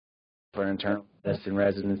for internal medicine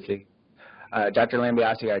residency. Dr.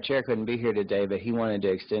 Lambiase, our chair, couldn't be here today, but he wanted to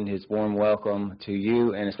extend his warm welcome to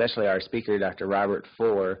you and especially our speaker, Dr. Robert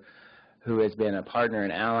Four, who has been a partner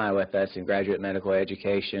and ally with us in graduate medical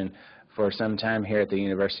education for some time here at the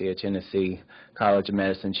University of Tennessee College of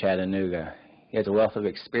Medicine, Chattanooga. He has a wealth of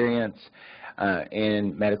experience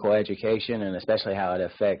in medical education and especially how it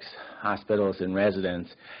affects hospitals and residents.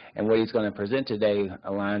 And what he's going to present today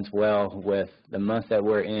aligns well with the month that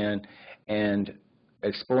we're in and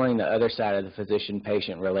exploring the other side of the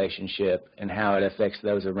physician-patient relationship and how it affects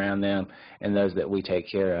those around them and those that we take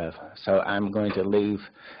care of. So I'm going to leave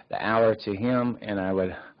the hour to him, and I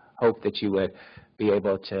would hope that you would be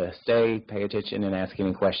able to stay, pay attention, and ask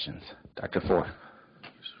any questions. Dr. Four.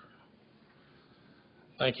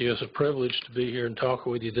 Thank you. It's a privilege to be here and talk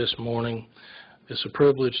with you this morning. It's a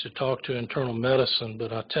privilege to talk to internal medicine,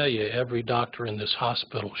 but I tell you, every doctor in this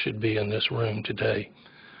hospital should be in this room today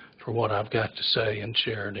for what I've got to say and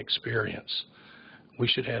share and experience. We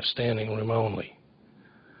should have standing room only.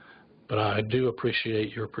 But I do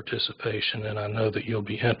appreciate your participation, and I know that you'll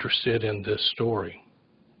be interested in this story.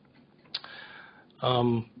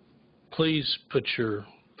 Please put your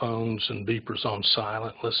phones and beepers on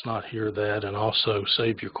silent. Let's not hear that, and also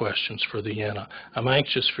save your questions for the end. I'm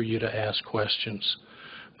anxious for you to ask questions,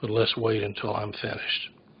 but let's wait until I'm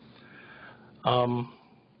finished.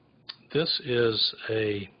 This is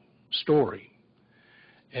a story,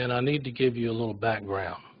 and I need to give you a little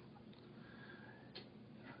background.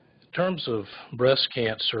 In terms of breast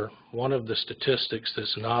cancer, one of the statistics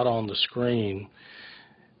that's not on the screen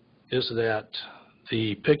is that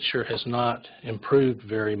the picture has not improved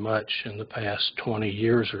very much in the past 20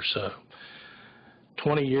 years or so.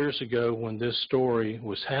 20 years ago, when this story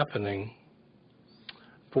was happening,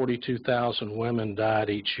 42,000 women died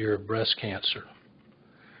each year of breast cancer.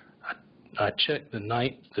 I checked the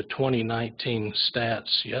 2019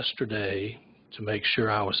 stats yesterday to make sure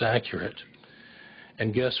I was accurate,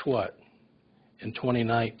 and guess what? In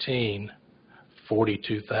 2019,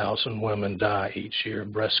 42,000 women die each year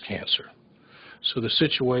of breast cancer. So the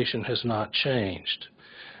situation has not changed.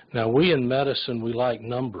 Now, we in medicine, we like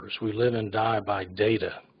numbers. We live and die by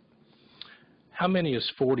data. How many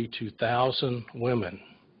is 42,000 women?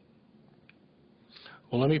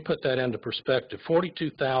 Well, let me put that into perspective.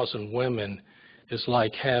 42,000 women is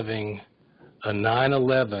like having a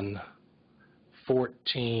 9/11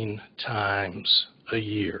 14 times a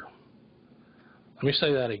year. Let me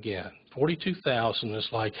say that again. 42,000 is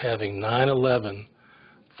like having 9/11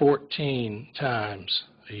 14 times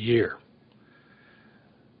a year.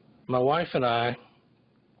 My wife and I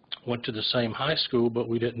went to the same high school, but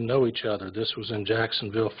we didn't know each other. This was in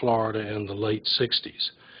Jacksonville, Florida in the late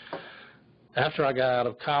 60s. After I got out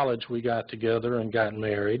of college, we got together and got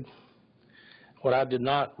married. What I did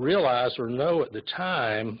not realize or know at the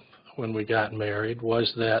time when we got married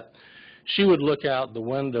was that she would look out the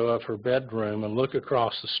window of her bedroom and look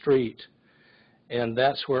across the street, and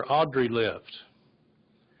that's where Audrey lived.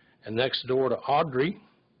 And next door to Audrey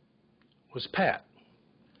was Pat.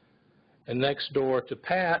 And next door to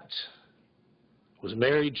Pat was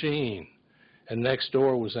Mary Jean. And next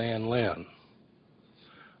door was Ann Lynn.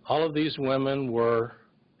 All of these women were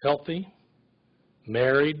healthy,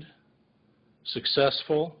 married,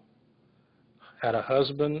 successful, had a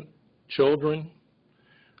husband, children,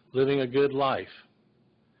 living a good life.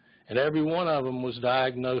 And every one of them was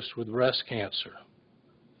diagnosed with breast cancer.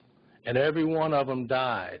 And every one of them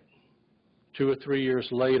died 2 or 3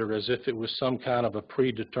 years later as if it was some kind of a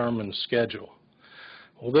predetermined schedule.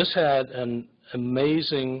 Well, this had an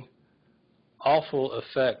amazing, awful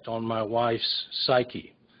effect on my wife's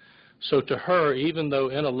psyche. So to her, even though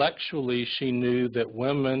intellectually she knew that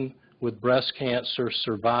women with breast cancer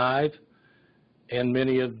survive, and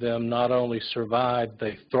many of them not only survive,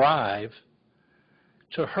 they thrive,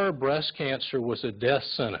 to her, breast cancer was a death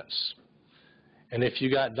sentence. And if you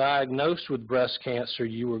got diagnosed with breast cancer,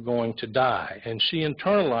 you were going to die. And she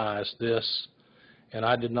internalized this, and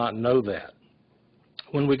I did not know that.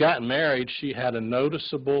 When we got married, she had a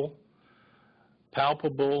noticeable,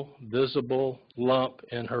 palpable, visible lump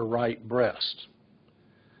in her right breast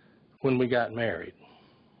when we got married.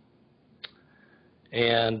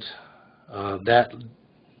 And that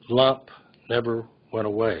lump never went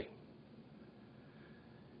away.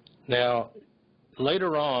 Now,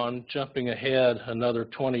 later on, jumping ahead another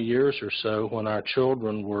 20 years or so when our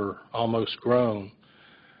children were almost grown,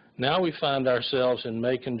 now we find ourselves in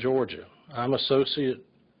Macon, Georgia. I'm associate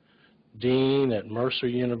dean at Mercer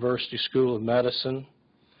University School of Medicine.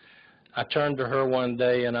 I turned to her one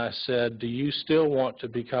day and I said, "Do you still want to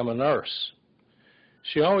become a nurse?"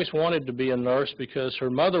 She always wanted to be a nurse because her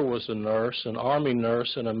mother was a nurse, an Army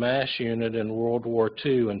nurse in a MASH unit in World War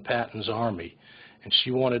II in Patton's Army, and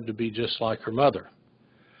she wanted to be just like her mother.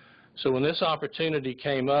 So when this opportunity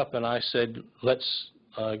came up and I said, let's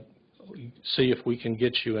see if we can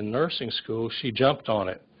get you in nursing school, she jumped on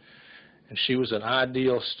it. And she was an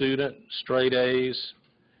ideal student, straight A's,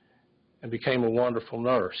 and became a wonderful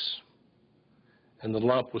nurse. And the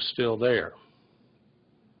lump was still there.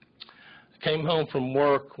 I came home from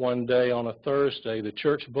work one day on a Thursday. The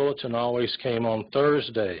church bulletin always came on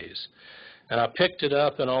Thursdays. And I picked it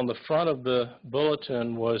up, and on the front of the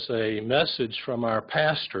bulletin was a message from our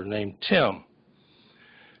pastor named Tim.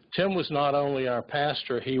 Tim was not only our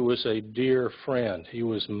pastor, he was a dear friend. He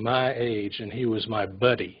was my age, and he was my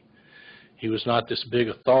buddy. He was not this big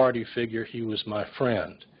authority figure. He was my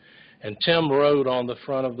friend. And Tim wrote on the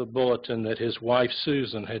front of the bulletin that his wife,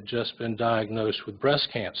 Susan, had just been diagnosed with breast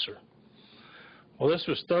cancer. Well, this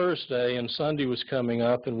was Thursday, and Sunday was coming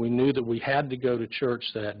up, and we knew that we had to go to church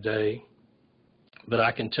that day. But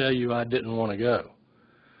I can tell you I didn't want to go.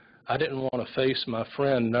 I didn't want to face my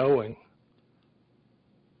friend knowing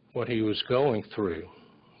what he was going through.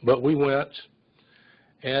 But we went,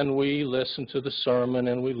 and we listened to the sermon,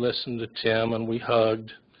 and we listened to Tim, and we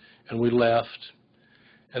hugged, and we left.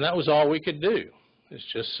 And that was all we could do, is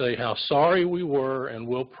just say how sorry we were, and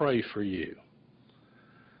we'll pray for you.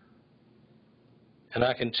 And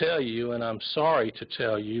I can tell you, and I'm sorry to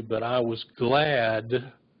tell you, but I was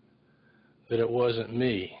glad that it wasn't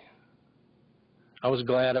me. I was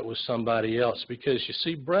glad it was somebody else, because you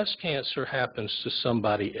see, breast cancer happens to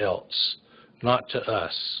somebody else, not to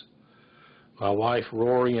us. My wife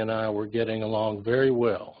Rory and I were getting along very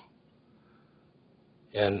well,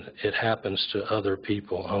 and it happens to other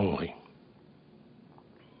people only.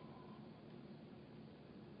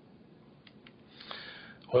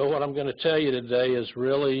 Well, what I'm going to tell you today is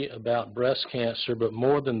really about breast cancer, but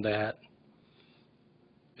more than that,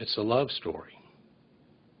 it's a love story.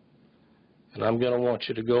 And I'm going to want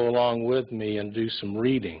you to go along with me and do some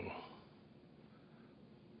reading.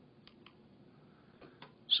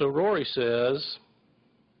 So Rory says,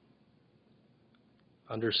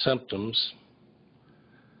 under symptoms,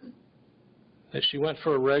 that she went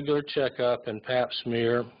for a regular checkup and pap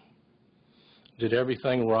smear, did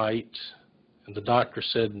everything right, and the doctor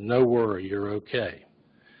said, no worry, you're okay.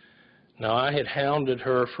 Now, I had hounded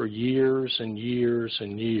her for years and years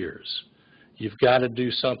and years. You've got to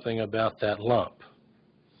do something about that lump.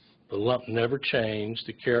 The lump never changed.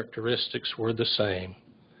 The characteristics were the same.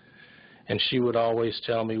 And she would always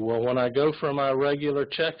tell me, well, when I go for my regular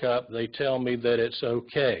checkup, they tell me that it's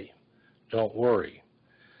okay. Don't worry.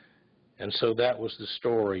 And so that was the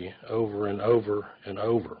story over and over and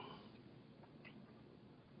over.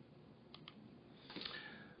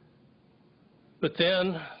 But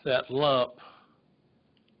then that lump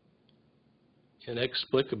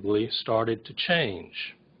inexplicably started to change.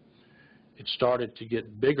 It started to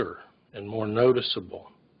get bigger and more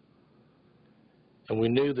noticeable. And we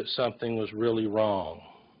knew that something was really wrong.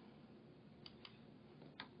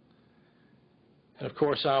 And of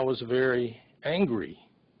course, I was very angry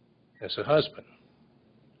as a husband.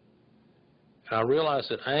 And I realized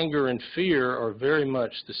that anger and fear are very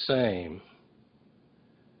much the same.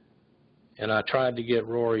 And I tried to get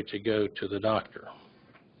Rory to go to the doctor.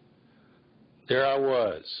 There I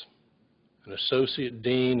was, an associate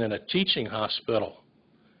dean in a teaching hospital.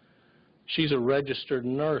 She's a registered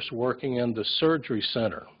nurse working in the surgery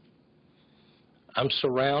center. I'm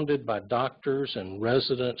surrounded by doctors and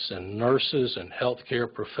residents and nurses and healthcare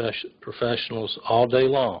professionals all day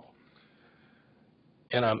long.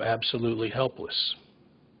 And I'm absolutely helpless.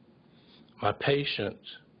 My patient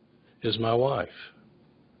is my wife.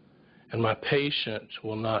 And my patient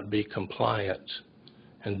will not be compliant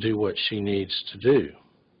and do what she needs to do.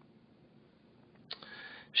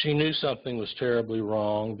 She knew something was terribly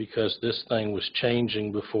wrong because this thing was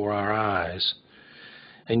changing before our eyes.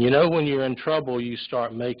 And you know, when you're in trouble, you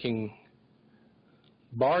start making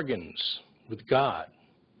bargains with God.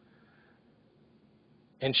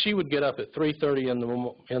 And she would get up at 3:30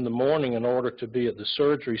 in the morning in order to be at the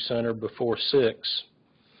surgery center before 6.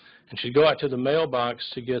 And she'd go out to the mailbox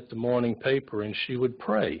to get the morning paper, and she would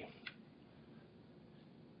pray.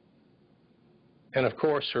 And of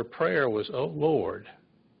course, her prayer was, oh Lord,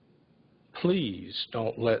 please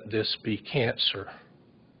don't let this be cancer.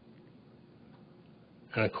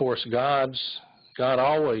 And of course, God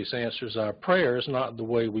always answers our prayers, not the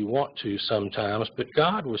way we want to sometimes, but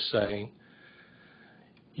God was saying,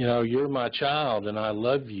 you know, you're my child and I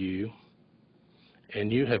love you, and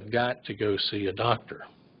you have got to go see a doctor.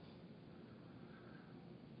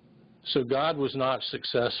 So God was not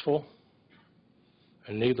successful,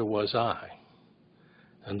 and neither was I.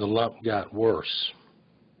 And the lump got worse.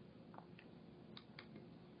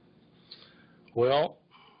 Well,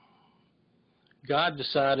 God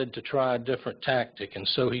decided to try a different tactic, and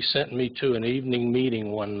so he sent me to an evening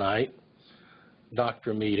meeting one night,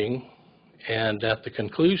 doctor meeting, and at the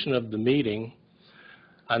conclusion of the meeting,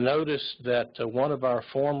 I noticed that one of our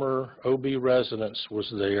former OB residents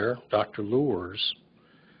was there, Dr. Lures,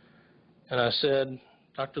 and I said,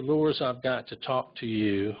 Dr. Lures, I've got to talk to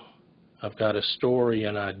you. I've got a story,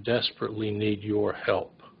 and I desperately need your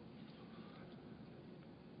help.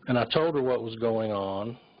 And I told her what was going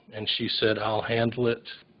on, and she said, I'll handle it,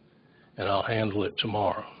 and I'll handle it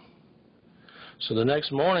tomorrow. So the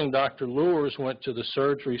next morning, Dr. Lures went to the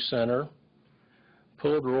surgery center,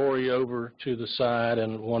 pulled Rory over to the side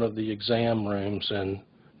in one of the exam rooms and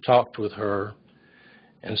talked with her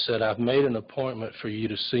and said, I've made an appointment for you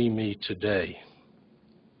to see me today.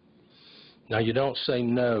 Now, you don't say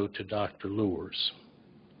no to Dr. Lures.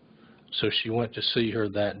 So she went to see her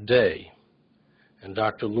that day. And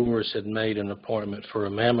Dr. Lures had made an appointment for a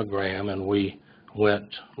mammogram, and we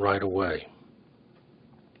went right away.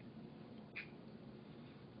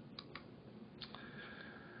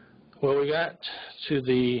 Well, we got to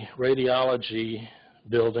the radiology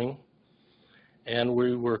building, and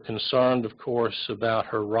we were concerned, of course, about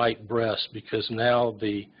her right breast because now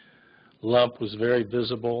the lump was very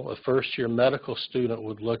visible. A first-year medical student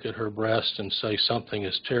would look at her breast and say something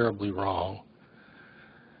is terribly wrong.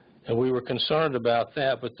 And we were concerned about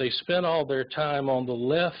that, but they spent all their time on the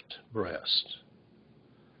left breast.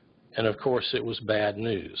 And, of course, it was bad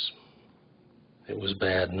news. It was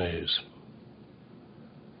bad news.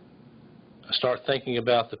 I start thinking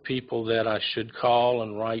about the people that I should call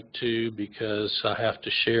and write to because I have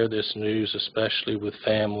to share this news, especially with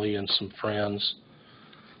family and some friends.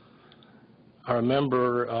 I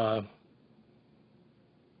remember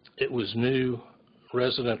it was new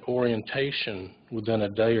resident orientation within a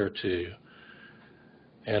day or two,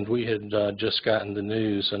 and we had just gotten the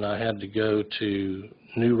news, and I had to go to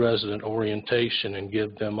new resident orientation and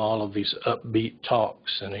give them all of these upbeat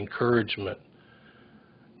talks and encouragement,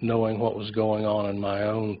 knowing what was going on in my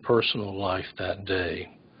own personal life that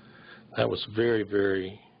day. That was very,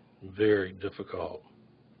 very, very difficult.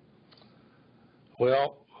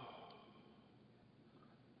 Well,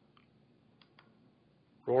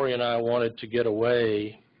 Rory and I wanted to get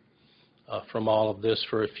away from all of this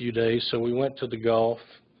for a few days, so we went to the Gulf,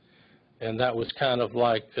 and that was kind of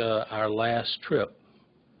like our last trip.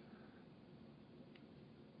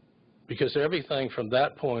 Because everything from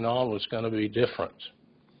that point on was going to be different.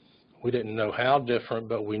 We didn't know how different,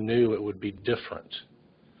 but we knew it would be different.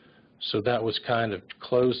 So that was kind of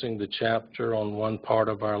closing the chapter on one part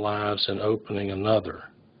of our lives and opening another.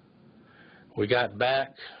 We got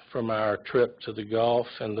back from our trip to the Gulf,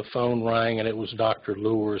 and the phone rang, and it was Dr.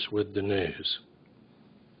 Lures with the news.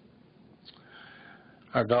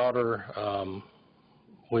 Our daughter,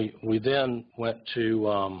 we then went to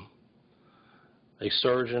a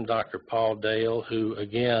surgeon, Dr. Paul Dale, who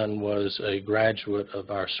again was a graduate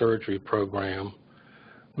of our surgery program.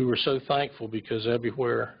 We were so thankful because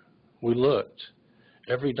everywhere we looked,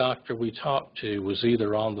 every doctor we talked to was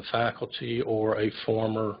either on the faculty or a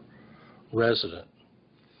former resident.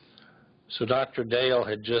 So Dr. Dale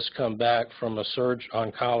had just come back from a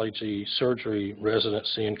oncology surgery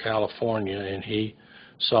residency in California, and he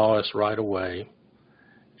saw us right away.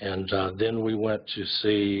 And then we went to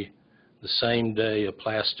see the same day a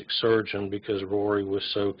plastic surgeon because Rory was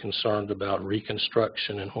so concerned about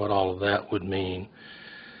reconstruction and what all of that would mean.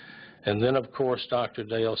 And then, of course, Dr.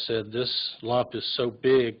 Dale said, this lump is so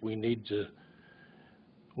big we need to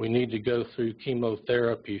go through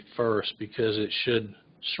chemotherapy first because it should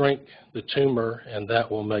shrink the tumor, and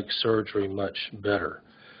that will make surgery much better.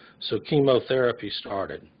 So chemotherapy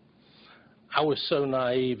started. I was so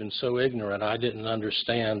naive and so ignorant, I didn't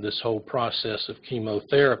understand this whole process of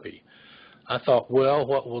chemotherapy. I thought, well,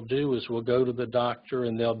 what we'll do is we'll go to the doctor,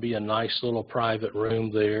 and there'll be a nice little private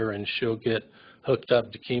room there, and she'll get hooked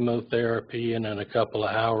up to chemotherapy, and in a couple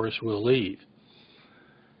of hours we'll leave.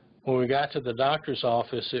 When we got to the doctor's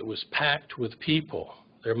office, it was packed with people.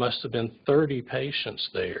 There must have been 30 patients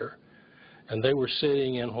there, and they were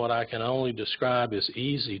sitting in what I can only describe as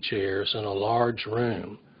easy chairs in a large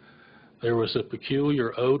room. There was a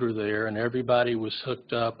peculiar odor there, and everybody was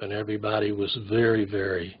hooked up, and everybody was very,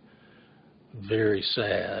 very, very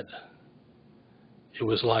sad. It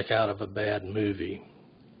was like out of a bad movie.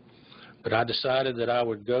 But I decided that I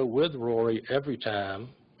would go with Rory every time,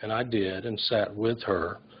 and I did, and sat with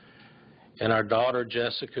her. And our daughter,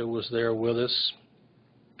 Jessica, was there with us.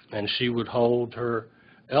 and she would hold her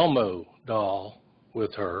Elmo doll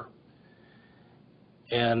with her.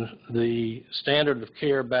 And the standard of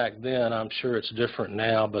care back then, I'm sure it's different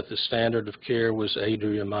now, but the standard of care was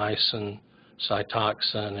adriamycin,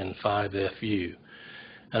 Cytoxan, and 5-FU.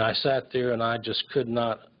 And I sat there and I just could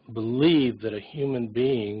not believe that a human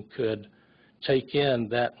being could take in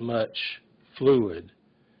that much fluid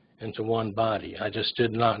into one body. I just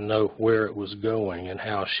did not know where it was going and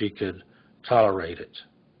how she could tolerate it.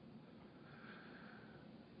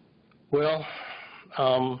 Well,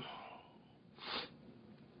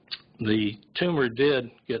 the tumor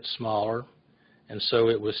did get smaller, and so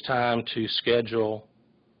it was time to schedule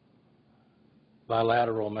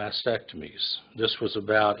bilateral mastectomies. This was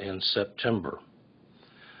about in September.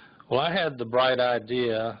 Well, I had the bright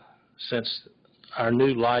idea, since our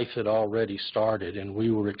new life had already started and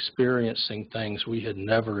we were experiencing things we had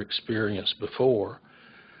never experienced before,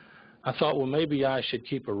 I thought, well, maybe I should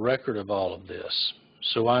keep a record of all of this.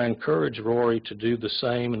 So I encouraged Rory to do the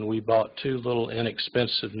same, and we bought 2 little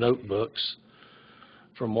inexpensive notebooks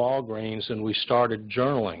from Walgreens, and we started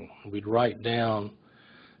journaling. We'd write down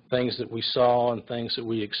things that we saw and things that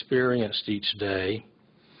we experienced each day.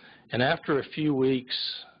 And after a few weeks,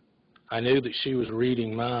 I knew that she was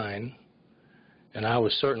reading mine, and I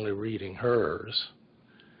was certainly reading hers.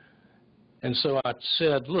 And so I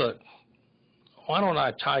said, look, why don't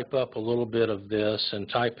I type up a little bit of this and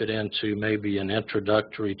type it into maybe an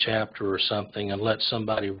introductory chapter or something and let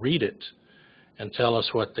somebody read it and tell us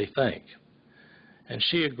what they think. And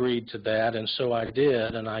she agreed to that, and so I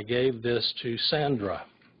did, and I gave this to Sandra.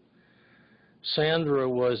 Sandra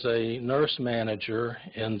was a nurse manager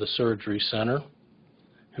in the surgery center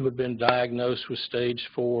who had been diagnosed with stage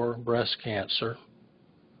 4 breast cancer.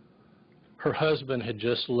 Her husband had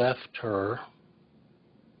just left her,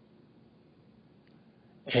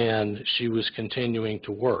 and she was continuing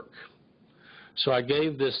to work. So I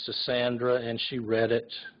gave this to Sandra, and she read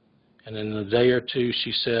it, and in a day or 2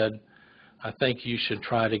 she said, I think you should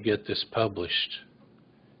try to get this published.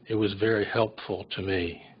 It was very helpful to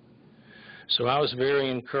me. So I was very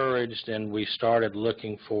encouraged, and we started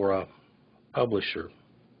looking for a publisher.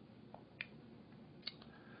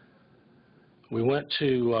 We wanted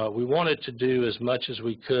to do as much as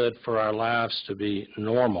we could for our lives to be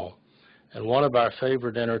normal. And one of our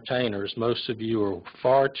favorite entertainers, most of you are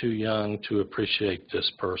far too young to appreciate this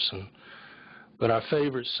person, but our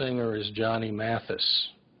favorite singer is Johnny Mathis.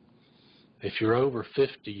 If you're over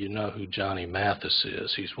 50, you know who Johnny Mathis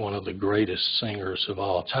is. He's one of the greatest singers of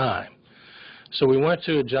all time. So we went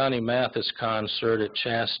to a Johnny Mathis concert at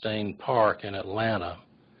Chastain Park in Atlanta.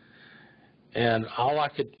 And all I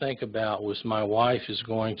could think about was my wife is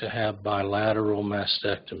going to have bilateral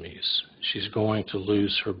mastectomies. She's going to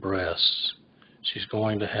lose her breasts. She's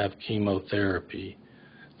going to have chemotherapy.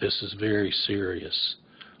 This is very serious.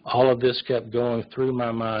 All of this kept going through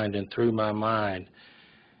my mind and through my mind.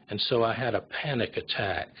 And so I had a panic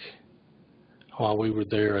attack while we were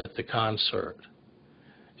there at the concert.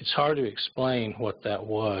 It's hard to explain what that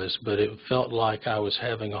was, but it felt like I was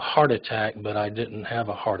having a heart attack, but I didn't have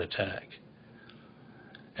a heart attack.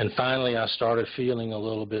 And finally, I started feeling a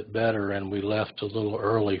little bit better, and we left a little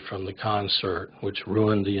early from the concert, which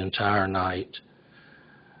ruined the entire night.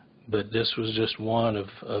 But this was just one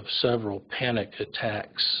of several panic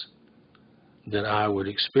attacks that I would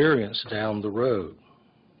experience down the road.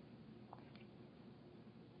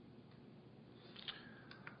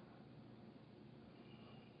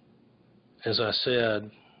 As I said,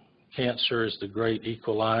 cancer is the great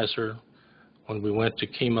equalizer. When we went to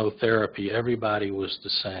chemotherapy, everybody was the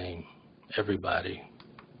same, everybody.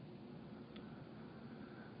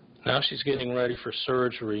 Now she's getting ready for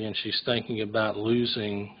surgery, and she's thinking about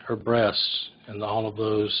losing her breasts and all of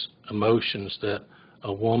those emotions that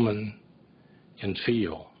a woman can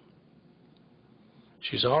feel.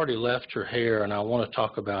 She's already left her hair, and I want to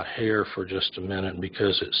talk about hair for just a minute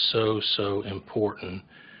because it's so important.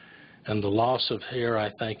 And the loss of hair, I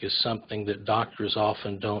think, is something that doctors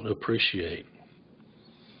often don't appreciate.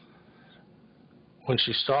 When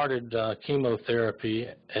she started chemotherapy,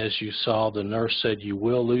 as you saw, the nurse said, you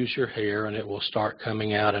will lose your hair and it will start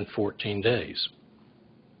coming out in 14 days.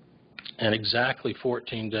 And exactly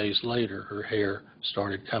 14 days later, her hair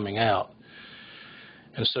started coming out.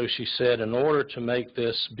 And so she said, in order to make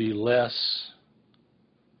this be less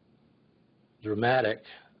dramatic,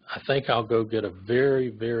 I think I'll go get a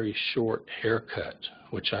very short haircut,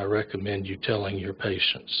 which I recommend you telling your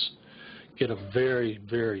patients. Get a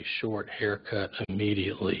very short haircut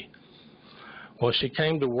immediately. Well, she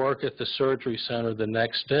came to work at the surgery center the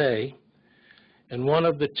next day, and one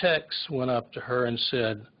of the techs went up to her and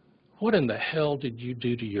said, "What in the hell did you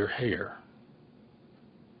do to your hair?"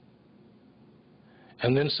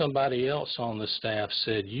 And then somebody else on the staff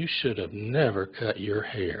said, "You should have never cut your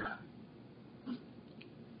hair."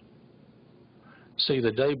 See,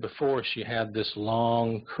 the day before, she had this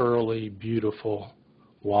long, curly, beautiful,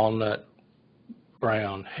 walnut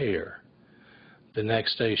brown hair. The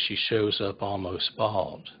next day, she shows up almost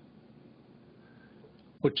bald,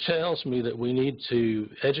 which tells me that we need to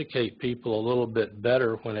educate people a little bit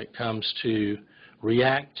better when it comes to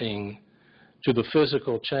reacting to the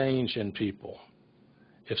physical change in people.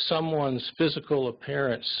 If someone's physical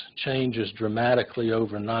appearance changes dramatically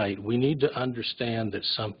overnight, we need to understand that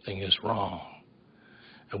something is wrong.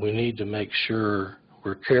 And we need to make sure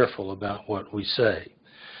we're careful about what we say.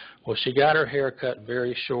 Well, she got her hair cut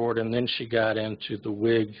very short, and then she got into the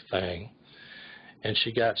wig thing. And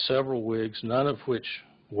she got several wigs, none of which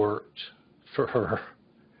worked for her.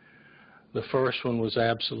 The first one was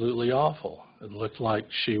absolutely awful. It looked like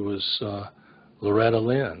she was Loretta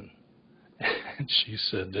Lynn. And she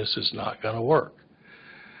said, "This is not going to work."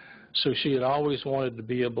 So she had always wanted to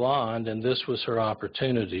be a blonde, and this was her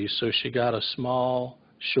opportunity. So she got a small,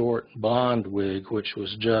 short blonde wig, which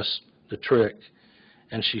was just the trick,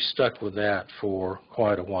 and she stuck with that for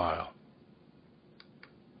quite a while.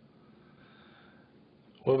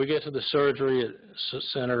 Well, we get to the surgery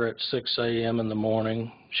center at 6 a.m. in the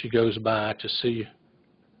morning. She goes by to see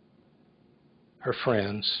her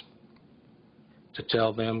friends to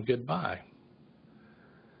tell them goodbye.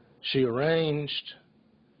 She arranged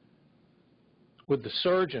with the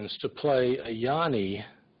surgeons to play a Yanni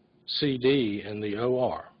CD in the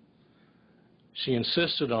OR. She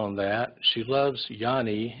insisted on that. She loves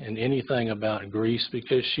Yanni and anything about Greece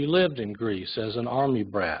because she lived in Greece as an army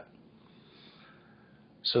brat.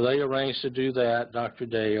 So they arranged to do that, Dr.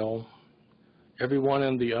 Dale. Everyone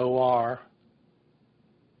in the OR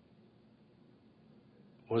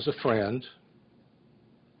was a friend.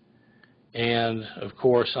 And, of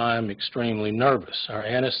course, I'm extremely nervous. Our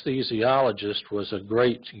anesthesiologist was a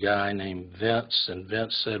great guy named Vince, and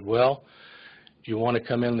Vince said, "Well, do you want to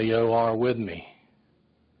come in the OR with me?"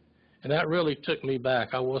 And that really took me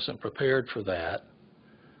back. I wasn't prepared for that,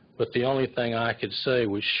 but the only thing I could say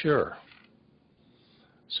was sure.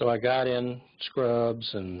 So I got in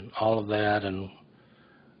scrubs and all of that and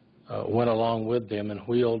went along with them and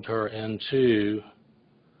wheeled her into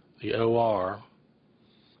the OR,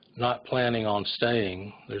 not planning on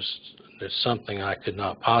staying. There's something I could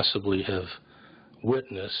not possibly have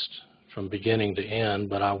witnessed from beginning to end,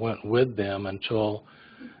 but I went with them until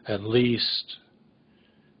at least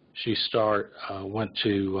she went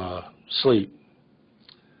to sleep.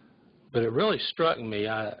 But it really struck me,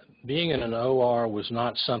 being in an OR was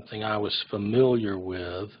not something I was familiar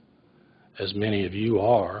with, as many of you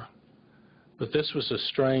are, but this was a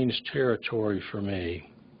strange territory for me.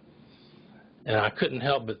 And I couldn't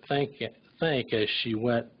help but think as she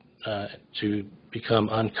went to become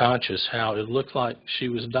unconscious how it looked like she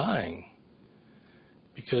was dying,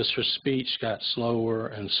 because her speech got slower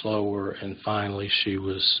and slower, and finally she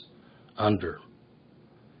was under.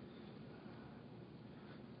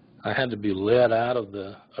 I had to be led out of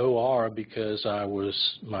the OR because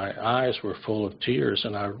my eyes were full of tears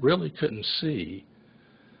and I really couldn't see.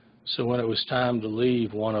 So when it was time to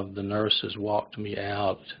leave, one of the nurses walked me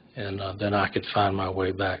out, and then I could find my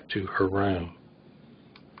way back to her room.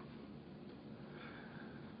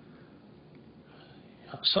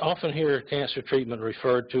 So often hear cancer treatment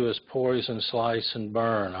referred to as poison, slice, and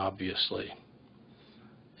burn, obviously.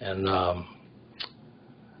 And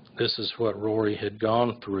this is what Rory had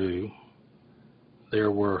gone through.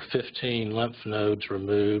 There were 15 lymph nodes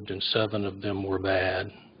removed, and 7 of them were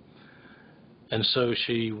bad. And so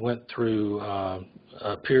she went through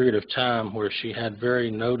a period of time where she had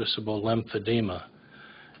very noticeable lymphedema.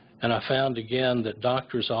 And I found again that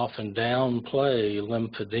doctors often downplay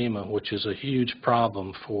lymphedema, which is a huge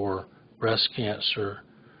problem for breast cancer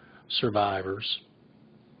survivors.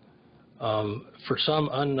 For some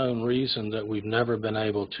unknown reason that we've never been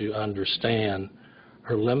able to understand,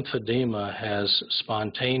 her lymphedema has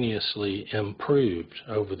spontaneously improved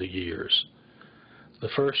over the years. The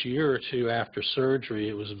first year or two after surgery,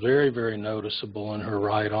 it was very, very noticeable in her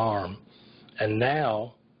right arm. And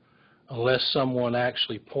now, unless someone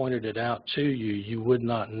actually pointed it out to you, you would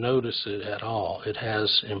not notice it at all. It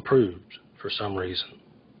has improved for some reason.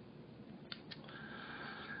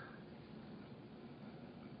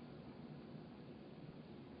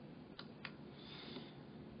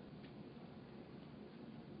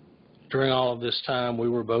 During all of this time, we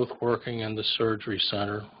were both working in the surgery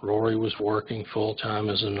center. Rory was working full-time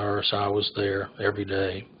as a nurse. I was there every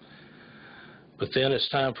day. But then it's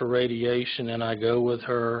time for radiation, and I go with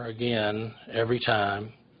her again every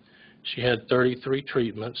time. She had 33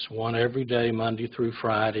 treatments, one every day, Monday through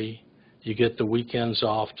Friday. You get the weekends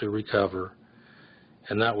off to recover.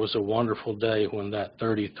 And that was a wonderful day when that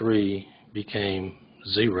 33 became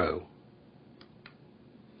 0.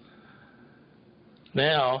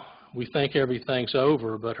 Now, we think everything's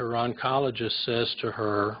over, but her oncologist says to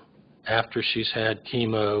her, after she's had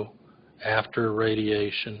chemo, after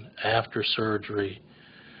radiation, after surgery,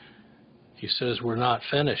 he says, we're not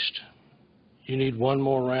finished. You need one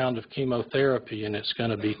more round of chemotherapy, and it's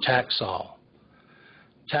going to be Taxol.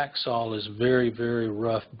 Taxol is very, very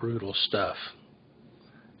rough, brutal stuff.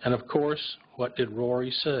 And of course, what did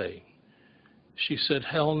Rory say? She said,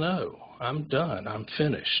 hell no, I'm done, I'm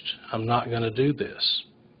finished, I'm not going to do this.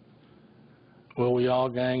 Well, we all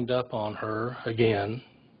ganged up on her again,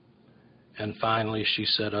 and finally she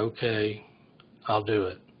said, okay, I'll do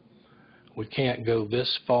it. We can't go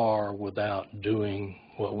this far without doing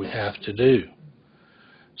what we have to do.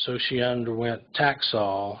 So she underwent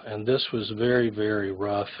Taxol, and this was very, very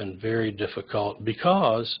rough and very difficult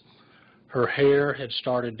because her hair had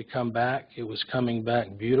started to come back. It was coming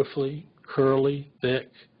back beautifully, curly, thick,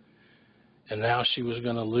 and now she was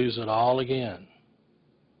going to lose it all again,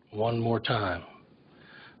 one more time.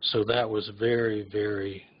 So that was very,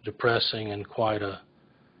 very depressing and quite a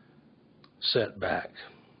setback.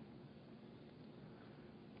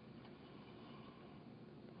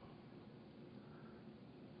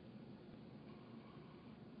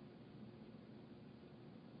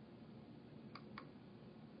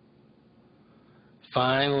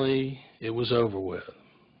 Finally, it was over with.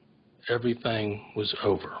 Everything was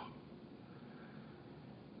over.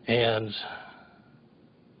 And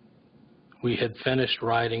we had finished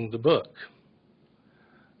writing the book.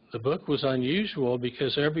 The book was unusual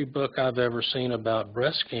because every book I've ever seen about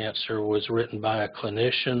breast cancer was written by a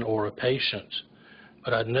clinician or a patient,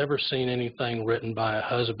 but I'd never seen anything written by a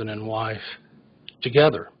husband and wife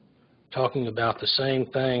together, talking about the same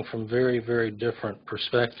thing from very, very different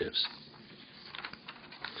perspectives.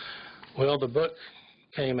 Well, the book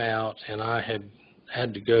came out, and I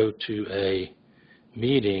had to go to a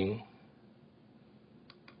meeting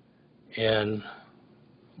in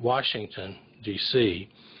Washington, D.C.,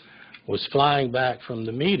 was flying back from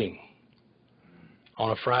the meeting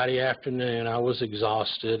on a Friday afternoon. I was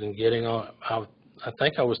exhausted and getting on. I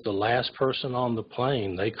think I was the last person on the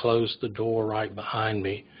plane. They closed the door right behind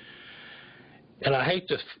me. And I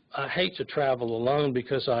hate to travel alone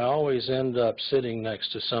because I always end up sitting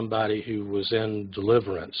next to somebody who was in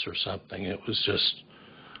deliverance or something. It was just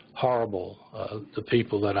horrible, the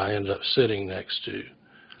people that I ended up sitting next to.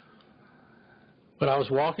 But I was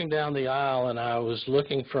walking down the aisle and I was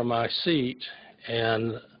looking for my seat,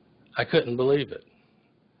 and I couldn't believe it.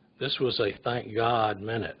 This was a thank God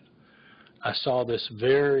minute. I saw this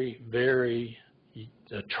very, very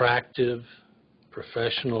attractive,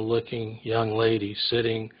 professional-looking young lady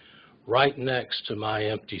sitting right next to my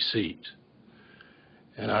empty seat.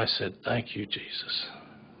 And I said, thank you, Jesus.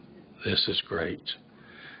 This is great.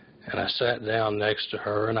 And I sat down next to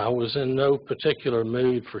her, and I was in no particular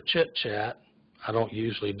mood for chit-chat. I don't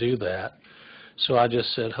usually do that. So I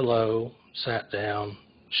just said hello, sat down,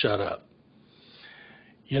 shut up.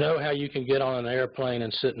 You know how you can get on an airplane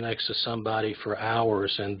and sit next to somebody for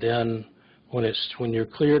hours, and then when you're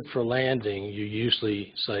cleared for landing, you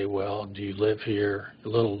usually say, well, do you live here? A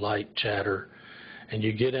little light chatter. And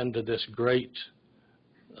you get into this great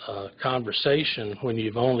conversation when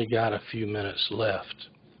you've only got a few minutes left.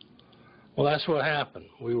 Well, that's what happened.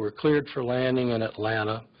 We were cleared for landing in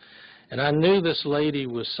Atlanta, and I knew this lady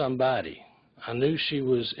was somebody. I knew she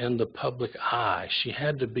was in the public eye. She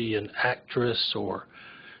had to be an actress, or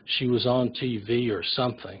she was on TV or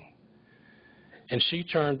something. And she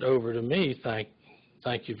turned over to me,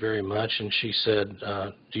 thank you very much, and she said,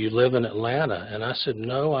 do you live in Atlanta? And I said,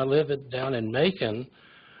 no, I live down in Macon.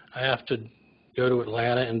 I have to go to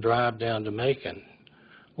Atlanta and drive down to Macon.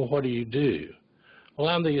 Well, what do you do? Well,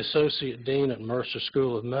 I'm the Associate Dean at Mercer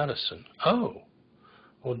School of Medicine. Oh,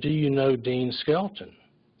 well, do you know Dean Skelton?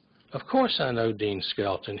 Of course I know Dean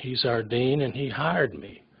Skelton. He's our dean, and he hired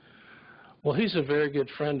me. Well, he's a very good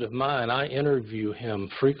friend of mine. I interview him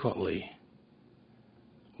frequently.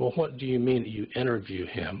 Well, what do you mean that you interview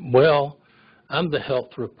him? Well, I'm the health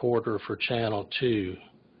reporter for Channel 2,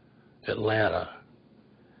 Atlanta.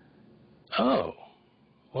 Oh,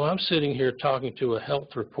 well, I'm sitting here talking to a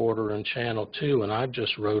health reporter in Channel 2, and I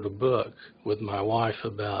just wrote a book with my wife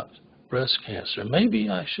about breast cancer. Maybe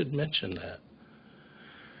I should mention that.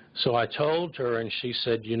 So I told her, and she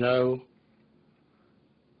said, you know,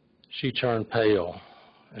 she turned pale,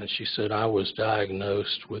 And she said, I was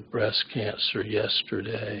diagnosed with breast cancer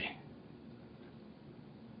yesterday.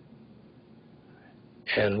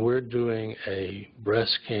 And we're doing a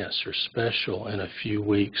breast cancer special in a few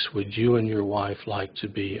weeks. Would you and your wife like to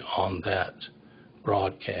be on that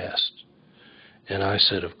broadcast? And I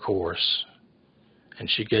said, of course. And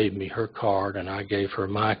she gave me her card, and I gave her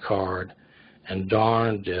my card. And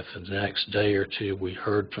darned if the next day or two we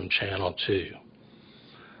heard from Channel 2.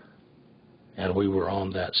 And we were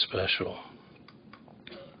on that special.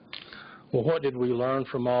 Well, what did we learn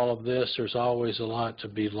from all of this? There's always a lot to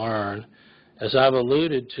be learned. As I've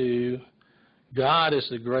alluded to, God is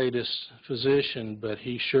the greatest physician, but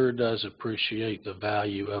he sure does appreciate the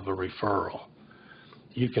value of a referral.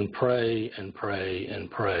 You can pray and pray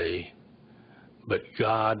and pray, but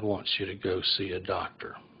God wants you to go see a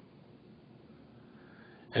doctor.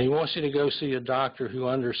 And he wants you to go see a doctor who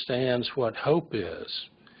understands what hope is.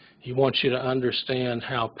 He wants you to understand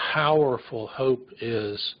how powerful hope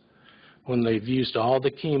is when they've used all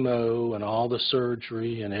the chemo and all the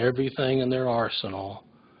surgery and everything in their arsenal.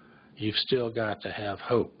 You've still got to have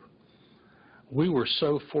hope. We were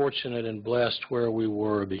so fortunate and blessed where we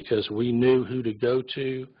were because we knew who to go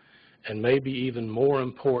to, and maybe even more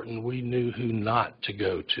important, we knew who not to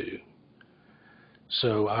go to.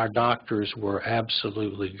 So our doctors were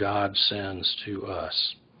absolutely godsends to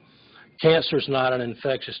us. Cancer is not an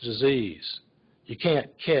infectious disease. You can't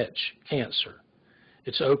catch cancer.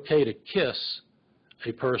 It's okay to kiss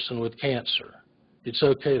a person with cancer. It's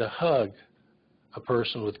okay to hug a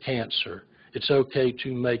person with cancer. It's okay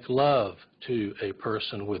to make love to a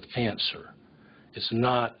person with cancer. It's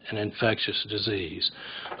not an infectious disease.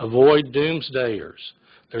 Avoid doomsdayers.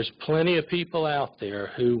 There's plenty of people out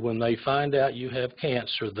there who, when they find out you have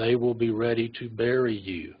cancer, they will be ready to bury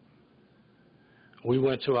you. We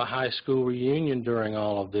went to a high school reunion during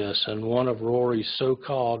all of this, and one of Rory's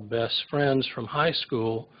so-called best friends from high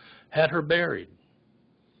school had her buried.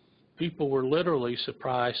 People were literally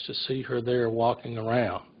surprised to see her there walking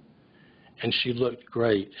around. And she looked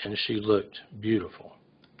great, and she looked beautiful.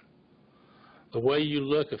 The way you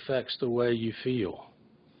look affects the way you feel.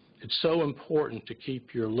 It's so important to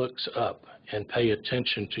keep your looks up and pay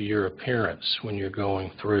attention to your appearance when you're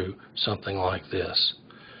going through something like this.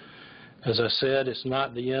 As I said, it's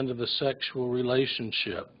not the end of a sexual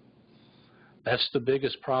relationship. That's the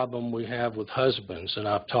biggest problem we have with husbands, and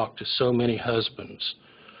I've talked to so many husbands.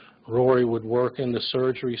 Rory would work in the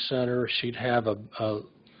surgery center. She'd have a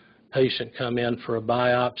patient come in for a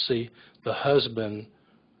biopsy. The husband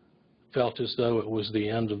felt as though it was the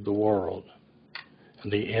end of the world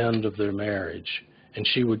and the end of their marriage. And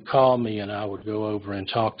she would call me, and I would go over and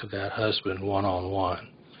talk to that husband one-on-one.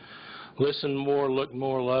 Listen more, look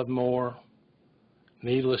more, love more.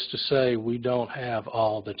 Needless to say, we don't have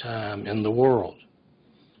all the time in the world.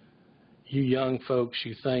 You young folks,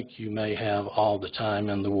 you think you may have all the time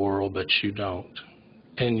in the world, but you don't.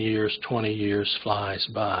 10 years, 20 years flies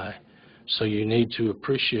by. So you need to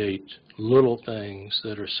appreciate little things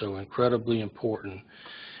that are so incredibly important.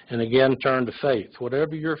 And again, turn to faith.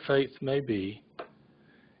 Whatever your faith may be,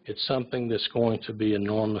 it's something that's going to be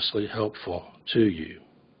enormously helpful to you.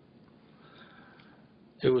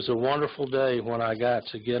 It was a wonderful day when I got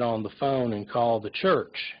to get on the phone and call the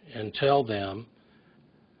church and tell them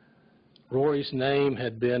Rory's name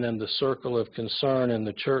had been in the circle of concern in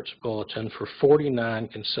the church bulletin for 49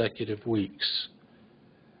 consecutive weeks.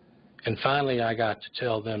 And finally, I got to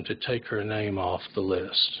tell them to take her name off the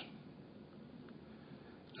list.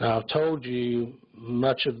 Now, I've told you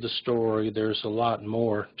much of the story. There's a lot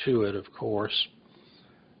more to it, of course.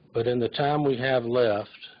 But in the time we have left,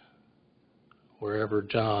 wherever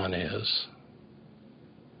John is,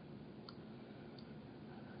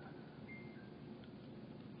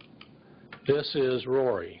 this is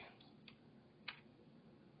Rory,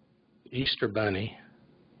 Easter Bunny,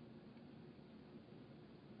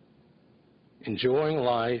 enjoying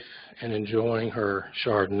life and enjoying her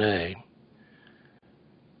Chardonnay.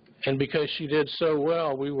 And because she did so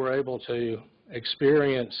well, we were able to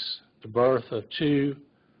experience the birth of 2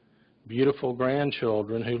 beautiful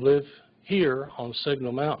grandchildren who live here on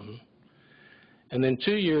Signal Mountain. And then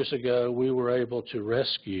 2 years ago, we were able to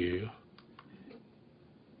rescue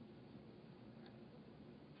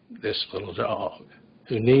this little dog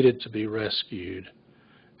who needed to be rescued,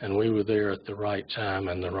 and we were there at the right time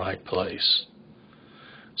and the right place.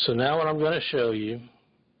 So now what I'm going to show you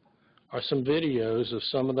are some videos of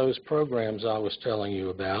some of those programs I was telling you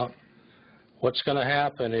about. What's going to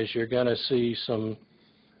happen is you're going to see some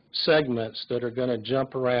segments that are going to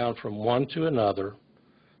jump around from one to another,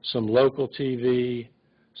 some local TV,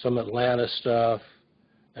 some Atlanta stuff,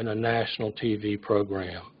 and a national TV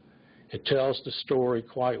program. It tells the story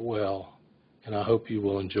quite well, and I hope you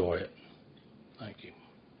will enjoy it. Thank you.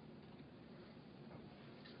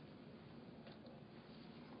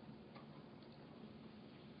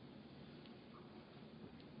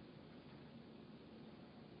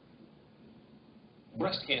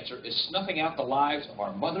 Breast cancer is snuffing out the lives of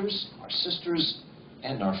our mothers, our sisters,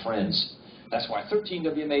 and our friends. That's why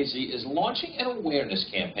 13WMAZ is launching an awareness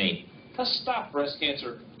campaign to stop breast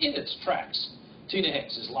cancer in its tracks. Tina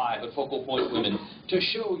Hicks is live at Focal Point Women to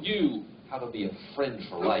show you how to be a friend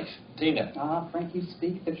for life. Tina. Frank, you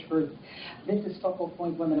speak the truth. This is Focal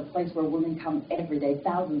Point Women, a place where women come every day,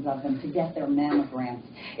 thousands of them, to get their mammograms.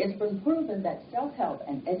 It's been proven that self-help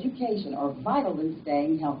and education are vital in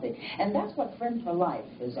staying healthy. And that's what Friend for Life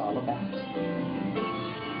is all about.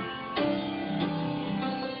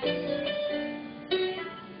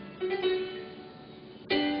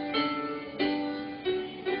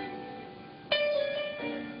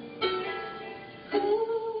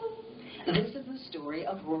 This is the story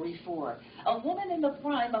of Rory Ford, a woman in the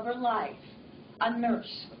prime of her life. A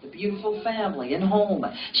nurse with a beautiful family and home.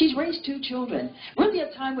 She's raised 2 children. Really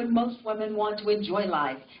a time when most women want to enjoy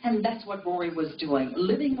life. And that's what Rory was doing,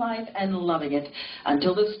 living life and loving it,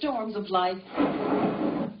 until the storms of life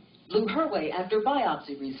blew her way after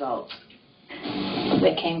biopsy results.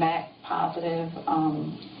 They came back positive.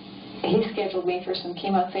 He scheduled me for some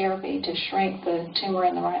chemotherapy to shrink the tumor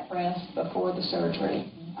in the right breast before the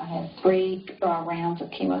surgery. I had 3 rounds of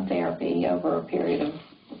chemotherapy over a period of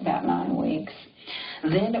about 9 weeks.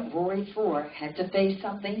 Then Rory Ford had to face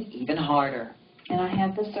something even harder. And I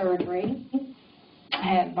had the surgery. I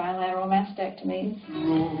had bilateral mastectomies.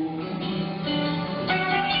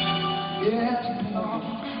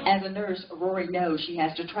 As a nurse, Rory knows she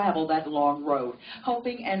has to travel that long road,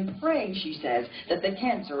 hoping and praying, she says, that the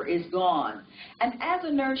cancer is gone. And as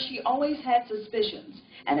a nurse, she always had suspicions.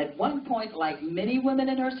 And at one point, like many women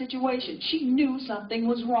in her situation, she knew something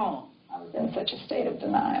was wrong. I was in such a state of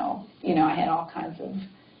denial. You know, I had all kinds of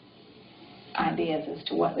ideas as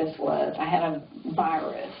to what this was. I had a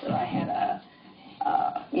virus, or I had a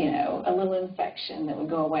little infection that would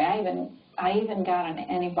go away. I even got an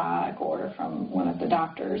antibiotic order from one of the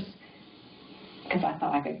doctors because I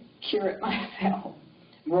thought I could cure it myself.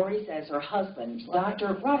 Rory says her husband,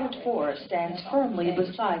 Dr. Robert Ford, stands firmly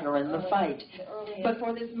beside her in the fight. But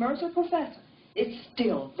for this Mercer professor, it's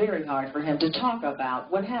still very hard for him to talk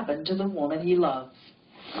about what happened to the woman he loves.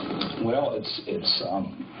 Well, it's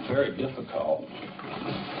very difficult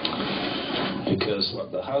because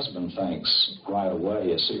what the husband thinks right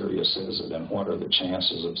away, as serious is it, and what are the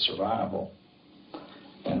chances of survival?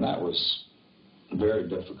 And that was very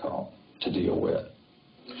difficult to deal with.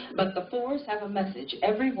 But the Fords have a message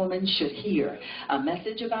every woman should hear, a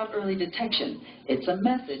message about early detection. It's a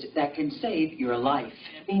message that can save your life.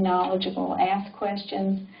 Be knowledgeable, ask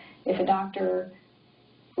questions. If a doctor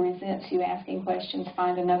resents you asking questions,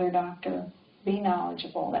 find another doctor. Be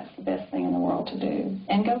knowledgeable. That's the best thing in the world to do.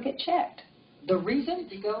 And go get checked. The reason?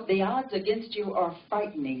 The odds against you are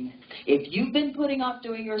frightening. If you've been putting off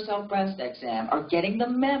doing your self-breast exam or getting the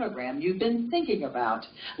mammogram you've been thinking about,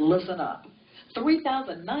 listen up.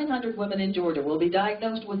 3,900 women in Georgia will be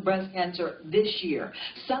diagnosed with breast cancer this year.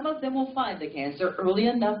 Some of them will find the cancer early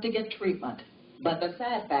enough to get treatment. But the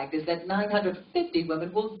sad fact is that 950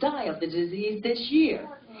 women will die of the disease this year.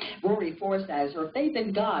 Rory Ford says her faith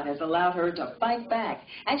in God has allowed her to fight back.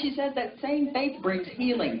 And she says that same faith brings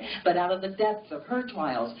healing. But out of the depths of her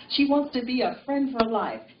trials, she wants to be a friend for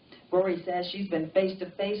life. Rory says she's been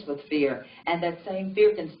face-to-face with fear, and that same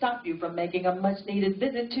fear can stop you from making a much-needed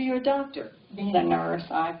visit to your doctor. Being a nurse,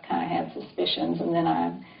 I've kind of had suspicions, and then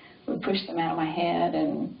I would push them out of my head,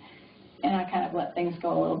 and I kind of let things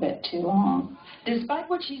go a little bit too long. Despite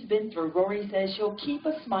what she's been through, Rory says she'll keep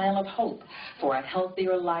a smile of hope for a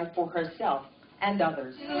healthier life for herself and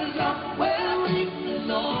others.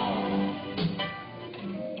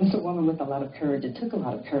 It's a woman with a lot of courage. It took a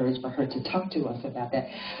lot of courage for her to talk to us about that.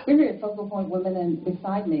 We're here at Focal Point Women, and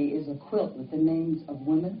beside me is a quilt with the names of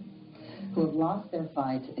women who have lost their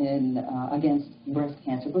fight against breast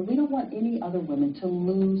cancer. But we don't want any other women to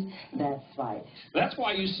lose that fight. That's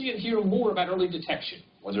why you see and hear more about early detection,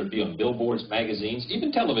 whether it be on billboards, magazines,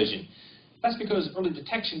 even television. That's because early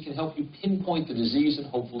detection can help you pinpoint the disease and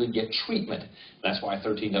hopefully get treatment. That's why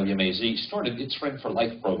 13WMAZ started its Friend for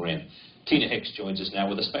Life program. Tina Hicks joins us now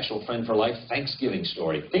with a special Friend for Life Thanksgiving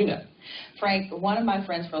story. Tina. Frank, one of my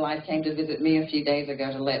Friends for Life came to visit me a few days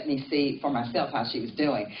ago to let me see for myself how she was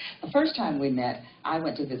doing. The first time we met, I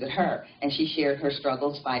went to visit her, and she shared her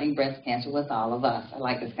struggles fighting breast cancer with all of us. I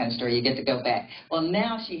like this kind of story. You get to go back. Well,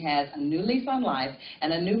 now she has a new lease on life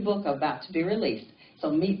and a new book about to be released. So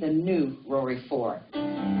meet the new Rory Ford.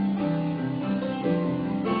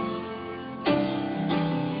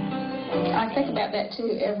 I think about that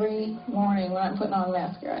too every morning when I'm putting on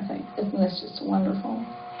mascara. I think, isn't this just wonderful?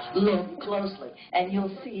 Look closely, and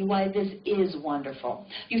you'll see why this is wonderful.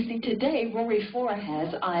 You see, today, Rory Ford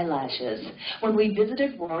has eyelashes. When we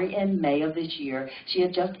visited Rory in May of this year, she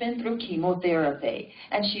had just been through chemotherapy,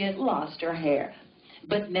 and she had lost her hair.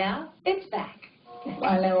 But now, it's back.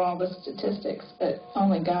 I know all the statistics, but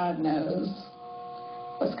only God knows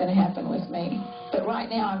what's going to happen with me. But right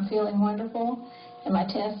now, I'm feeling wonderful, and my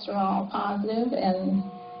tests are all positive, and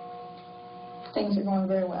things are going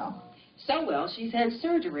very well. So well, she's had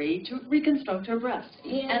surgery to reconstruct her breast.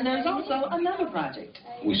 Yeah. And there's also another project.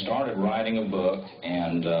 We started writing a book,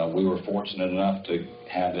 and we were fortunate enough to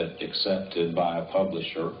have it accepted by a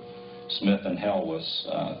publisher, Smith & Helwas,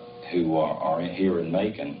 who are here in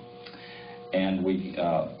Macon. And we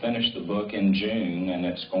finished the book in June, and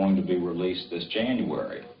it's going to be released this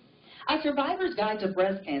January. A Survivor's Guide to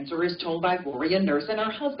Breast Cancer is told by Rory, a nurse, and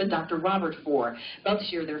her husband, Dr. Robert Ford. Both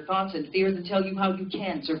share their thoughts and fears and tell you how you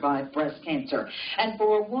can survive breast cancer. And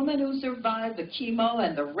for a woman who survived the chemo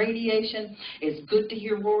and the radiation, it's good to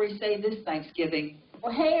hear Rory say this Thanksgiving.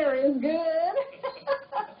 Well, hair is good.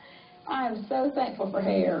 I am so thankful for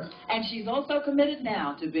hair. And she's also committed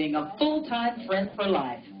now to being a full-time Friend for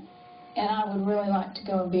Life. And I would really like to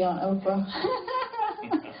go and be on Oprah.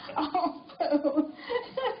 Also,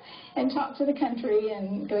 and talk to the country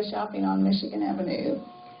and go shopping on Michigan Avenue.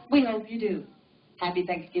 We hope you do. Happy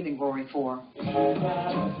Thanksgiving, Rory Ford.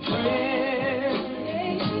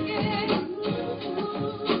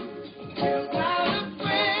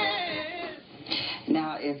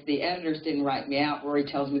 Now, if the editors didn't write me out, Rory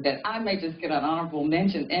tells me that I may just get an honorable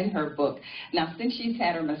mention in her book. Now, since she's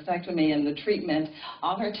had her mastectomy and the treatment,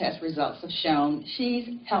 all her test results have shown she's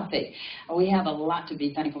healthy. We have a lot to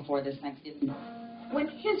be thankful for this Thanksgiving. When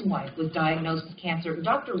his wife was diagnosed with cancer,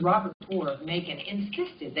 Dr. Robert Ford of Macon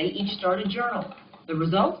insisted they each start a journal. The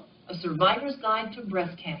result? A Survivor's Guide to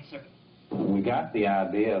Breast Cancer. We got the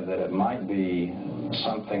idea that it might be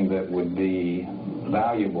something that would be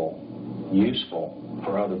valuable, useful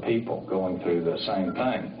for other people going through the same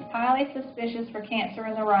thing. Highly suspicious for cancer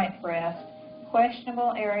in the right breast,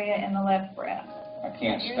 questionable area in the left breast. I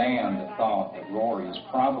can't stand the thought that Rory is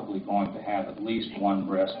probably going to have at least one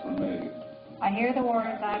breast removed. I hear the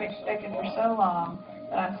words I've expected for so long,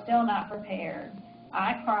 but I'm still not prepared.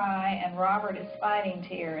 I cry, and Robert is fighting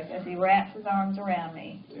tears as he wraps his arms around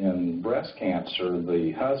me. In breast cancer,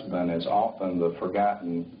 the husband is often the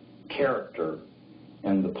forgotten character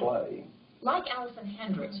in the play. Like Allison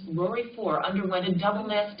Hendricks, Rory Ford underwent a double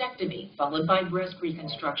mastectomy followed by breast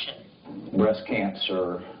reconstruction. Breast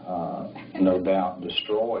cancer, no doubt,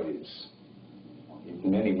 destroys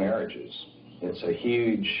many marriages. It's a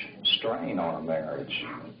huge strain on a marriage.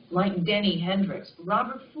 Like Denny Hendricks,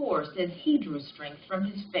 Robert Ford says he drew strength from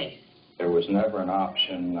his faith. There was never an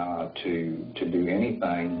option to do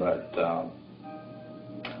anything but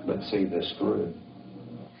see this through.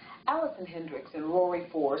 Allison Hendricks and Rory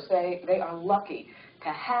Ford say they are lucky to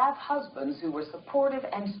have husbands who were supportive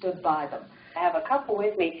and stood by them. I have a couple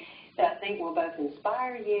with me that I think will both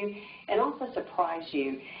inspire you and also surprise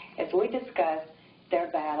you as we discuss their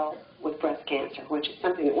battle with breast cancer, which is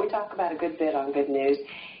something that we talk about a good bit on Good News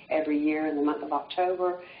every year in the month of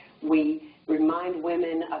October. We remind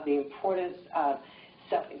women of the importance of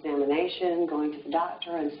self-examination, going to the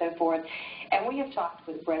doctor, and so forth. And we have talked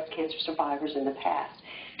with breast cancer survivors in the past.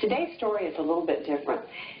 Today's story is a little bit different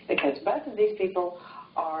because both of these people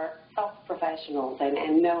are health professionals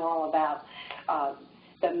and know all about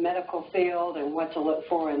the medical field and what to look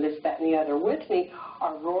for and this, that, and the other. With me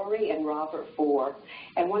are Rory and Robert Ford.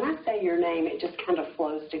 And when I say your name, it just kind of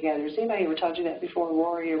flows together. Has anybody ever told you that before,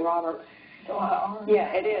 Rory and Robert?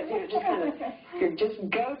 Yeah, it is. You just kind of, you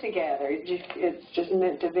just go together. It's just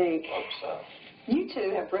meant to be. You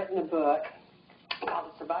two have written a book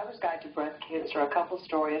called The Survivor's Guide to Breast Cancer, a couple's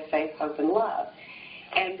story of faith, hope, and love.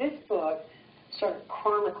 And this book sort of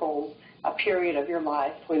chronicles a period of your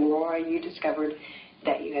life when, Rory, you discovered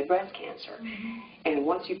that you had breast cancer. Mm-hmm. And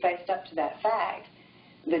once you faced up to that fact,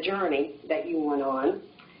 the journey that you went on,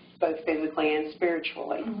 both physically and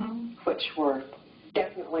spiritually. Mm-hmm. which were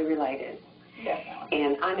definitely related. Definitely.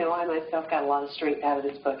 And I know I myself got a lot of strength out of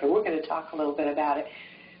this book, and we're going to talk a little bit about it.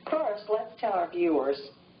 First, let's tell our viewers,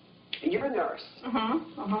 you're a nurse.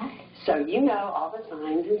 So you know all the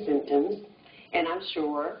signs and symptoms, and I'm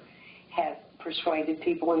sure have persuaded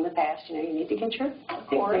people in the past, you know, you need to get your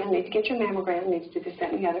exam, you need to get your mammogram, you need to do this,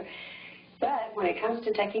 that, and the other. But when it comes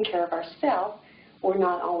to taking care of ourselves, we're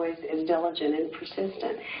not always as diligent and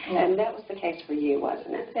persistent. And that was the case for you,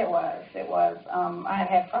 wasn't it? It was. It was. I had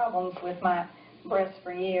had problems with my breasts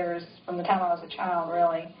for years, from the time I was a child,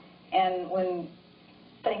 really. And when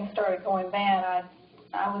things started going bad,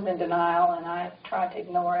 I was in denial, and I tried to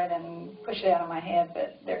ignore it and push it out of my head.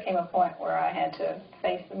 But there came a point where I had to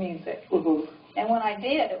face the music. And when I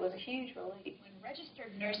did, it was a huge relief. When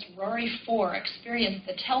registered nurse Rory Fore experienced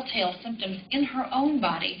the telltale symptoms in her own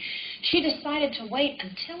body, she decided to wait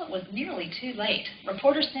until it was nearly too late.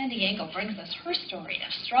 Reporter Sandy Engel brings us her story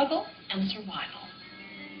of struggle and survival.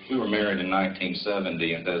 We were married in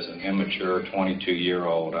 1970, and as an immature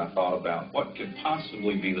 22-year-old, I thought about what could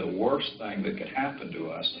possibly be the worst thing that could happen to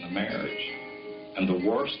us in a marriage. And the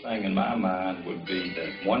worst thing in my mind would be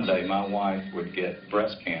that one day my wife would get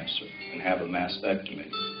breast cancer and have a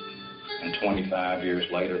mastectomy. And 25 years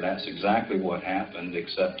later, that's exactly what happened,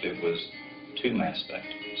 except it was 2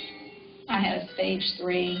 mastectomies. I had a stage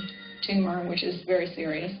 3 tumor, which is very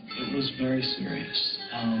serious. It was very serious.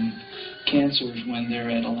 Cancers, when they're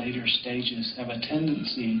at a later stages, have a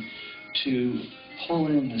tendency to pull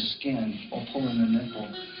in the skin or pull in the nipple.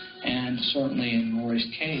 And certainly in Rory's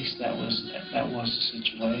case, that was the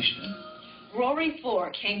situation. Rory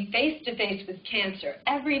Fore came face to face with cancer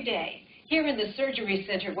every day here in the surgery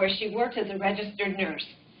center where she worked as a registered nurse.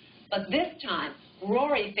 But this time,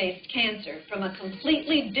 Rory faced cancer from a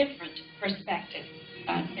completely different perspective.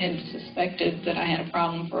 I had suspected that I had a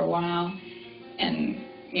problem for a while, and,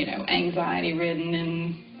 you know, anxiety-ridden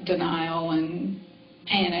and denial and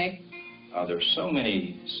panic. There's so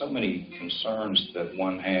many concerns that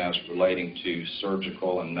one has relating to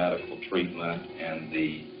surgical and medical treatment and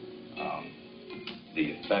the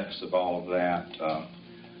effects of all of that.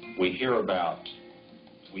 We hear about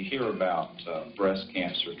breast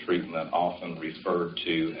cancer treatment often referred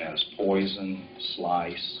to as poison,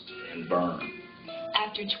 slice, and burn.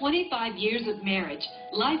 After 25 years of marriage,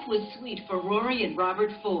 life was sweet for Rory and Robert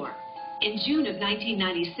Fore. In June of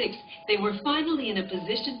 1996, they were finally in a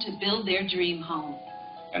position to build their dream home.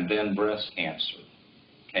 And then breast cancer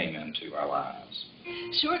came into our lives.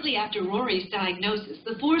 Shortly after Rory's diagnosis,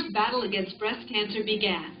 the Fore's battle against breast cancer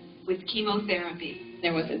began with chemotherapy.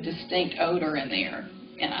 There was a distinct odor in there,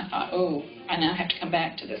 and I thought, oh, I now have to come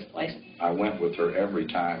back to this place. I went with her every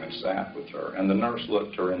time and sat with her, and the nurse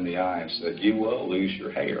looked her in the eye and said, "You will lose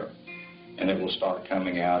your hair, and it will start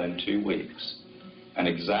coming out in 2 weeks." And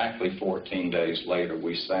exactly 14 days later,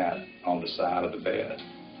 we sat on the side of the bed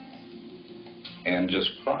and just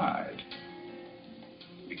cried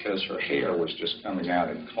because her hair was just coming out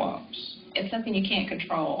in clumps. It's something you can't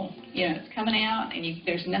control. You know, it's coming out, and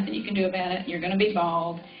there's nothing you can do about it. You're going to be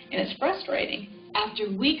bald, and it's frustrating. After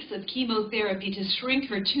weeks of chemotherapy to shrink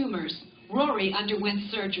her tumors, Rory underwent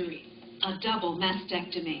surgery, a double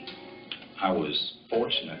mastectomy. I was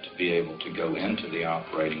fortunate to be able to go into the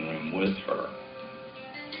operating room with her,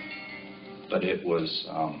 but it was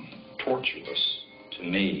torturous to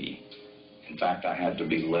me. In fact, I had to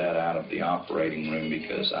be led out of the operating room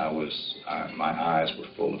because my eyes were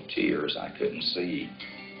full of tears. I couldn't see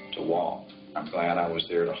to walk. I'm glad I was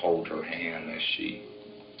there to hold her hand as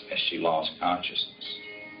she lost consciousness.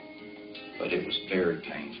 But it was very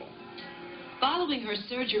painful. Following her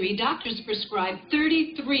surgery, doctors prescribed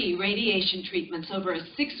 33 radiation treatments over a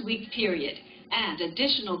 6-week period and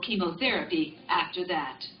additional chemotherapy after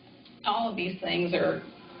that. All of these things are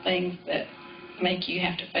things that make you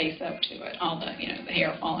have to face up to it. All the, the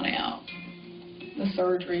hair falling out, the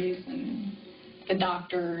surgeries and the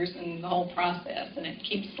doctors and the whole process, and it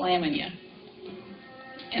keeps slamming you.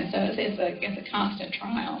 And so it's a constant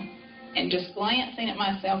trial. And just glancing at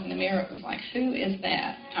myself in the mirror, it was like, who is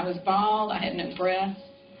that? I was bald, I had no breasts,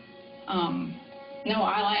 no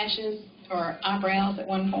eyelashes or eyebrows at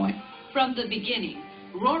one point. From the beginning,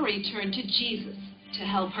 Rory turned to Jesus to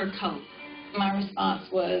help her cope. My response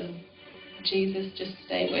was, Jesus, just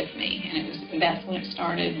stay with me. And that's when it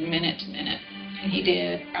started, minute to minute. And he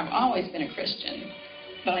did. I've always been a Christian,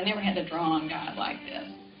 but I never had to draw on God like this.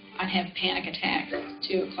 I'd have panic attacks at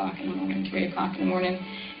 2 o'clock in the morning, 3 o'clock in the morning,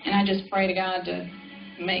 and I just pray to God to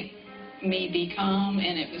make me be calm,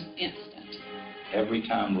 and it was instant. Every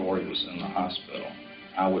time Rory was in the hospital,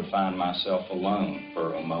 I would find myself alone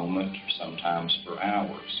for a moment, sometimes for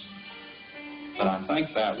hours. But I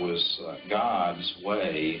think that was God's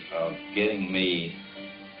way of getting me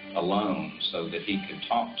alone so that he could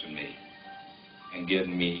talk to me and give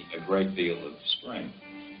me a great deal of strength.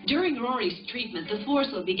 During Rory's treatment, the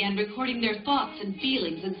foursome began recording their thoughts and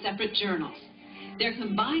feelings in separate journals. Their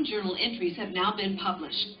combined journal entries have now been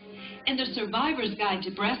published. In the Survivor's Guide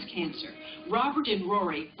to Breast Cancer, Robert and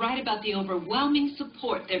Rory write about the overwhelming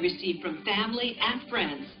support they received from family and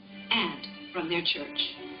friends and from their church.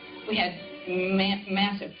 We had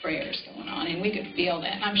massive prayers going on, and we could feel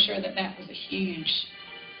that. And I'm sure that that was a huge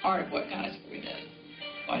part of what got us through this.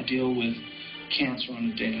 I deal with cancer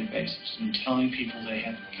on a daily basis and telling people they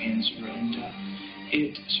have cancer, and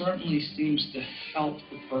it certainly seems to help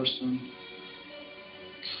the person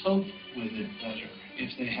cope with it better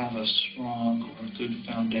if they have a strong or good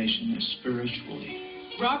foundation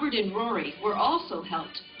spiritually. Robert and Rory were also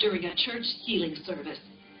helped during a church healing service.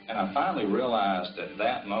 And I finally realized at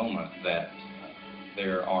that moment that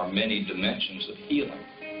there are many dimensions of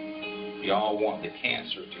healing. We all want the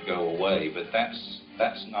cancer to go away, but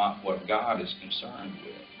that's not what God is concerned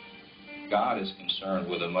with. God is concerned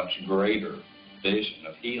with a much greater vision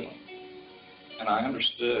of healing. And I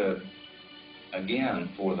understood, again,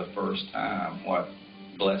 for the first time, what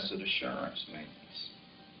blessed assurance means.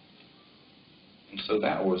 And so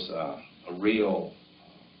that was a real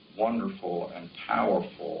wonderful and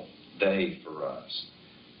powerful day for us,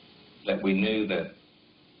 that we knew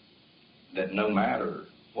that no matter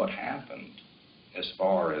what happened as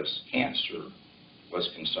far as cancer was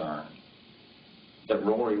concerned, that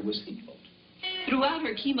Rory was healed. Throughout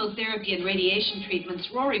her chemotherapy and radiation treatments,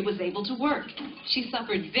 Rory was able to work. She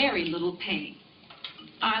suffered very little pain.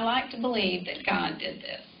 I like to believe that God did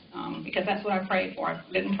this because that's what I prayed for. I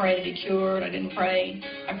didn't pray to be cured.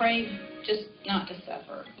 I prayed just not to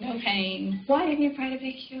suffer. No pain. Why didn't you pray to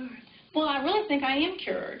be cured? Well, I really think I am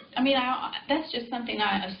cured. I mean, that's just something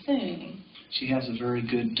I assume. She has a very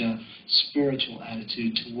good spiritual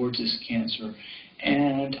attitude towards this cancer,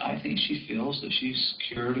 and I think she feels that she's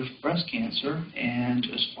cured of breast cancer, and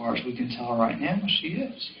as far as we can tell right now, she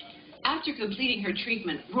is. After completing her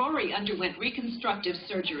treatment, Rory underwent reconstructive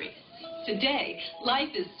surgery. Today, life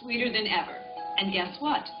is sweeter than ever. And guess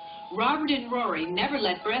what? Robert and Rory never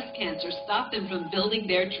let breast cancer stop them from building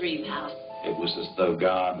their dream house. It was as though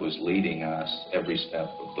God was leading us every step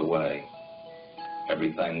of the way.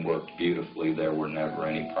 Everything worked beautifully. There were never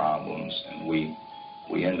any problems, and we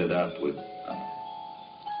ended up with a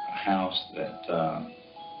house that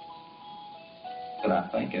I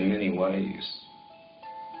think in many ways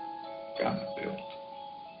God built.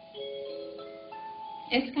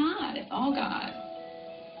 It's God. It's all God.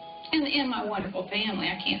 And my wonderful family,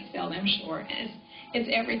 I can't sell them short. It's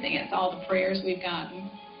everything. It's all the prayers we've gotten,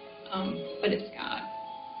 but it's God.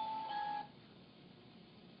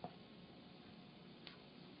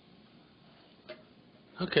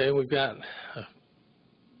 Okay, we've got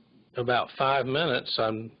about 5 minutes.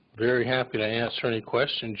 I'm very happy to answer any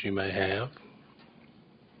questions you may have.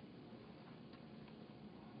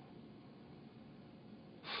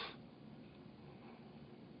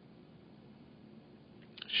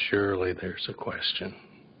 Surely there's a question.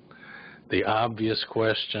 The obvious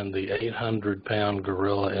question, the 800-pound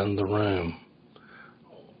gorilla in the room.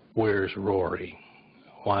 Where's Rory?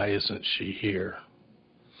 Why isn't she here?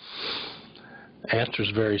 The answer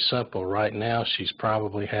is very simple. Right now, she's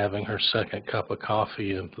probably having her second cup of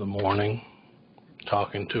coffee of the morning,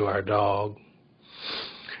 talking to our dog.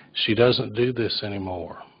 She doesn't do this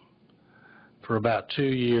anymore. For about 2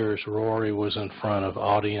 years, Rory was in front of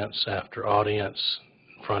audience after audience,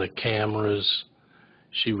 in front of cameras.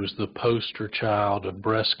 She was the poster child of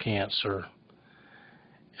breast cancer.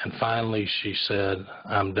 And finally, she said,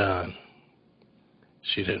 I'm done.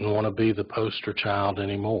 She didn't want to be the poster child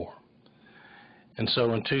anymore. And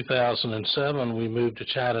so in 2007, we moved to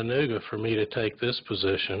Chattanooga for me to take this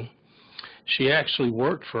position. She actually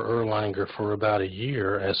worked for Erlanger for about a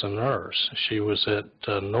year as a nurse. She was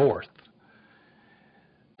at North.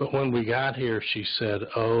 But when we got here, she said,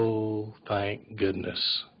 oh, thank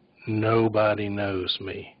goodness, nobody knows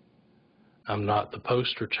me. I'm not the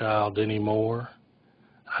poster child anymore.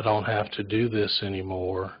 I don't have to do this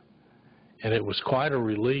anymore. And it was quite a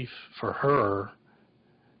relief for her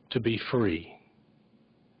to be free.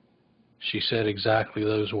 She said exactly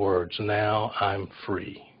those words, now I'm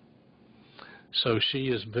free. So she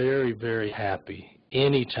is very, very happy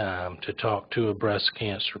anytime to talk to a breast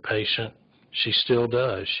cancer patient. She still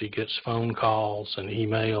does. She gets phone calls and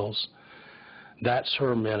emails. That's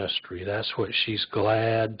her ministry. That's what she's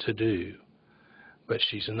glad to do. But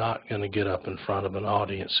she's not going to get up in front of an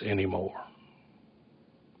audience anymore.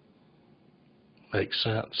 Make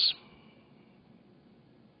sense?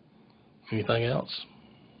 Anything else?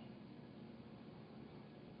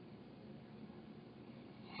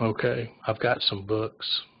 Okay, I've got some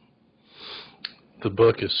books. The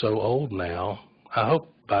book is so old now. I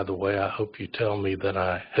hope, by the way, I hope you tell me that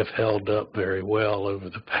I have held up very well over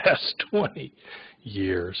the past 20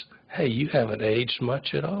 years. Hey, you haven't aged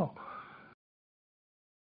much at all.